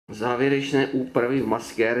Závěrečné úpravy v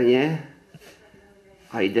maskérně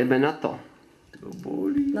a jdeme na to.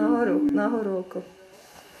 Nahoru oko.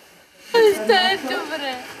 To je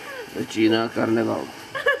dobré. Začíná karneval.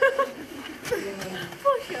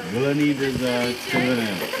 Zelený jde za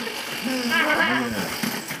červené.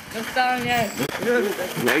 Dostal mě.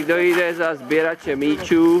 Někdo jde za sběrače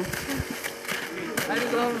míčů,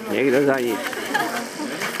 někdo za nic.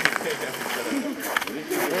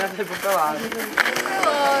 Já se popelám.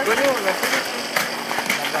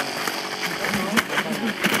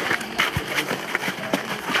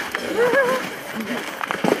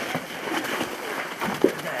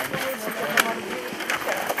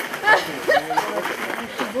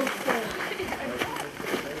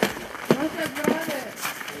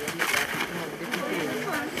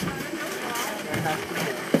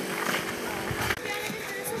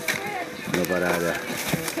 No paráda.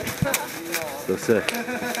 To se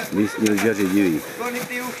místní lyžaři diví.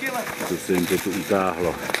 To se jim to tu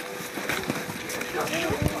utáhlo.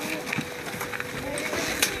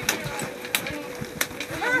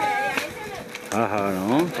 Aha,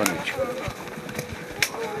 no, panečko.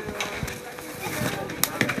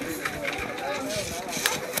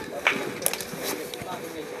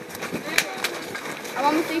 A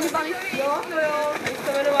máme ty hybany? Jo.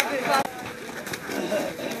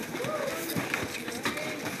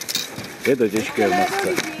 Je to těžké v masce.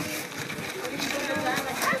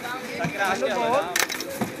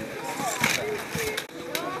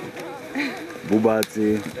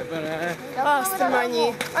 Bubáci.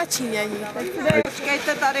 Strmaní a Číňaní.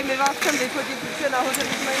 Počkejte tady, my vás chceme vyfotit, protože nahoře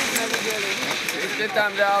bychom nic neviděli. Ještě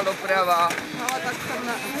tam dál doprava. Ale tak tam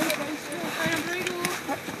na...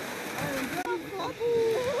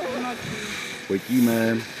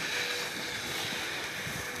 Pojďme.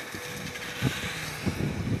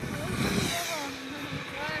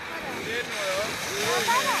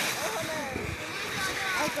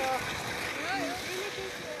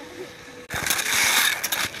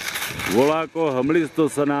 Voláko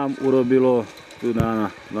hmlisto sa nám urobilo tu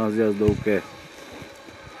na zjazdovke.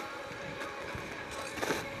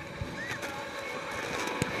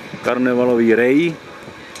 Karnevalový rej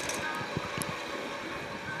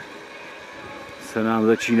se nám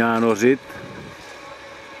začíná nořit.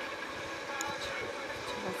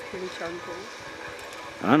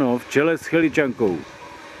 Ano, v čele s cheličankou.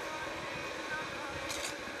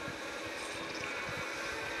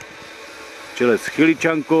 V čele s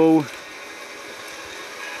chiličankou.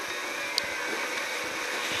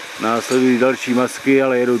 Následují další masky,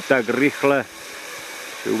 ale jedou tak rychle,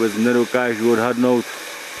 že vůbec nedokážu odhadnout,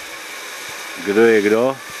 kdo je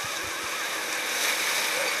kdo.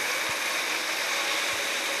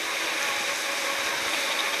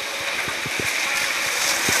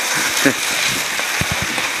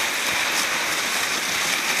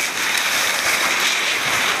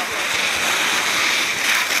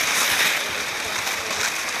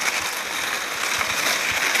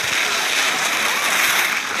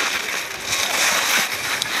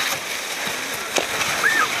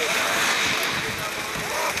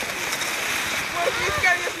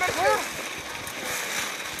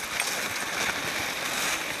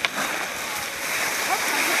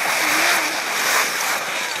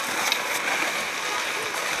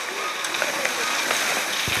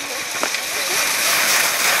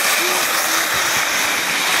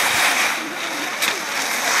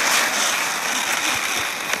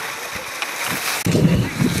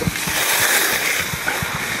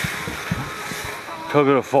 To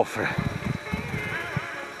bylo fofr.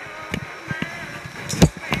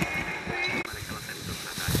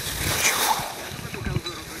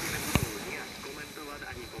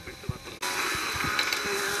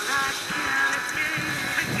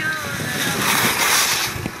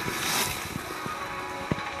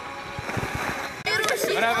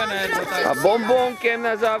 A bombonkem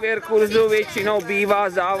na závěr kurzu většinou bývá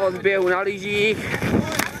závod běhu na lyžích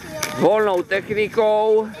volnou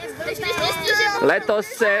technikou. Letos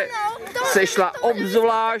se sešla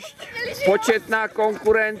obzvlášť početná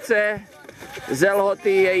konkurence ze Lhoty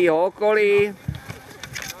jejího okolí.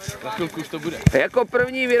 Na chvilku už to bude. Jako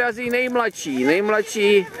první vyrazí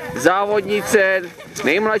nejmladší závodnice,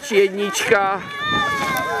 nejmladší jednička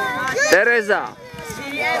Tereza.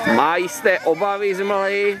 Má jisté obavy z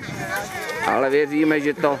mlhy, ale věříme,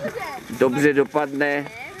 že to dobře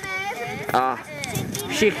dopadne a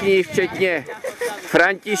všichni, včetně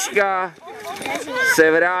Františka,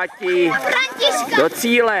 se vrátí do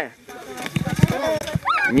cíle.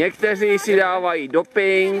 Někteří si dávají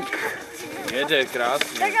doping. Jede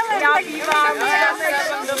krásně. Já bývám, já jsem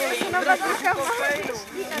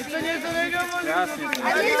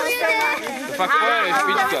To fakt pojeli,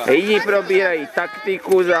 špička. Jiní probírají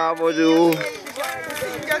taktiku závodu.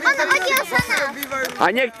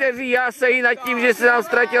 A někteří jásají nad tím, že se nám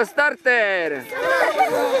ztratil starter.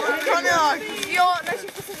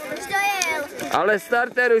 Ale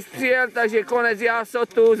starter už přijel, takže konec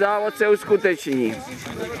jásotu, závod se uskuteční.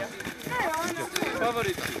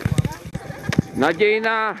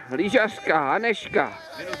 Nadějná lyžařka Haneška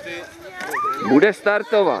bude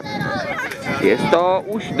startovat. Je to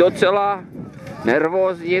už docela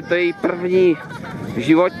nervózní, je to její první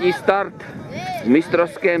životní start v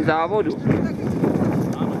mistrovském závodu.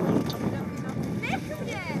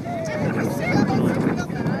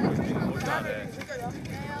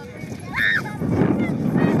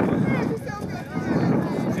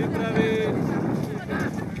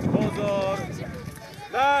 Pozor!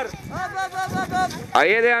 Start! A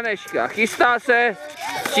jede Aneška. Chystá se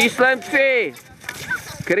s číslem 3.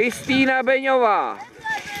 Kristýna Beňová.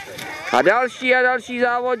 A další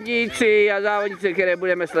závodníci a závodnice, které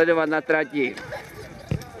budeme sledovat na trati.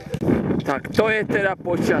 Tak to je teda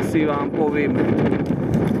počasí, vám povím.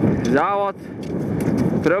 Závod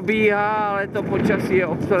probíhá, ale to počasí je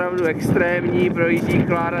opravdu extrémní. Projíždí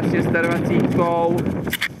Klára s 26.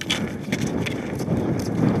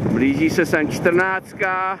 Blíží se sem 14.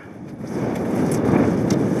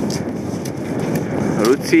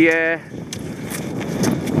 Lucie.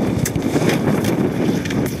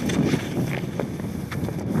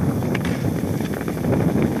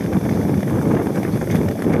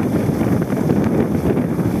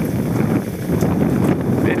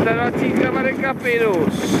 Marek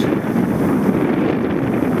Kapinus.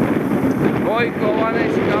 Vojko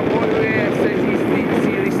Vaneška bojuje se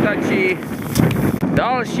řízlící listači.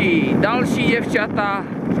 Další děvčata.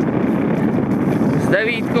 S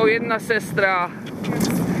 9 jedna sestra.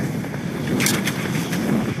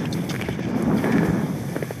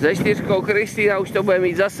 Se 4 Kristýna už to bude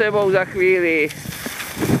mít za sebou za chvíli.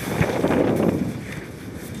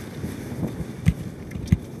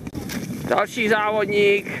 Další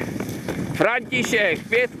závodník, František,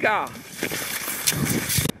 5.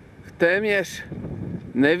 V téměř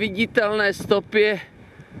neviditelné stopě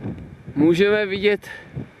můžeme vidět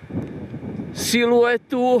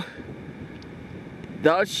siluetu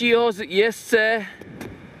dalšího jezdce.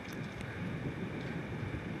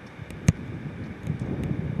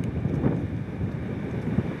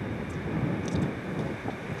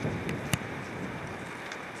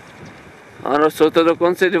 Ano, jsou to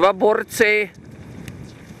dokonce 2 borci.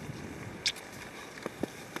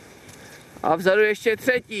 A vzadu ještě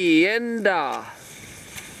 3. Jenda.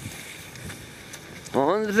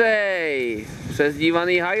 Ondřej,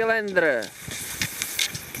 přezdívaný Highlander.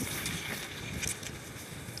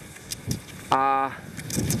 A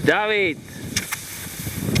David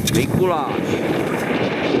Mikuláš.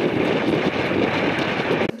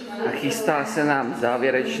 A chystá se nám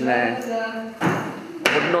závěrečné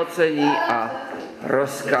hodnocení a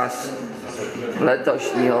rozkaz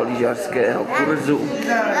letošního lyžařského kurzu.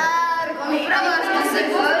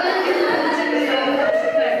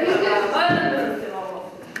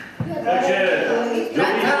 Takže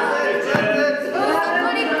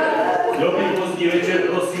dobrý pozdní večer,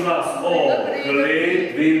 prosím vás o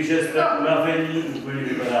klid. Vím, že jste unavení, úplně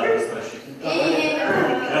vypadáte strašně.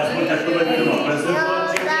 Aspoň takové doma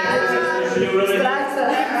prezentovat, strašně unavení.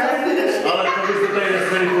 Ale to byste tady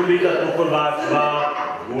nesměli podvítat po Chorváčka,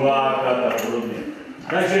 Gulák a tak podobně.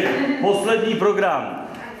 Takže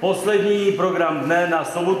poslední program dne na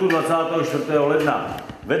sobotu 24. ledna.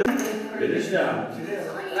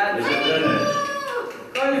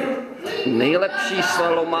 Nejlepší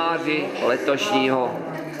slalomáři letošního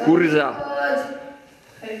kurza.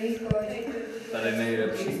 Tady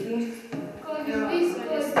nejlepší.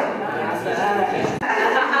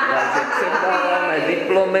 Takže předáváme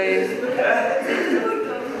diplomy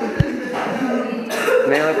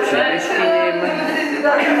nejlepším věškyním.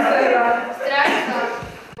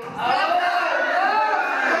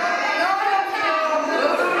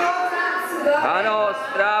 Ano,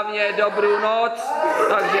 správně, dobrou noc.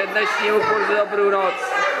 Takže dnešnímu kurzu dobrou noc.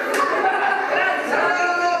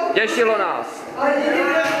 Těšilo nás.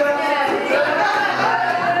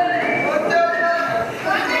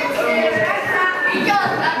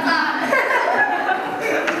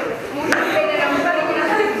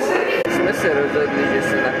 Jsme se rozhodli, že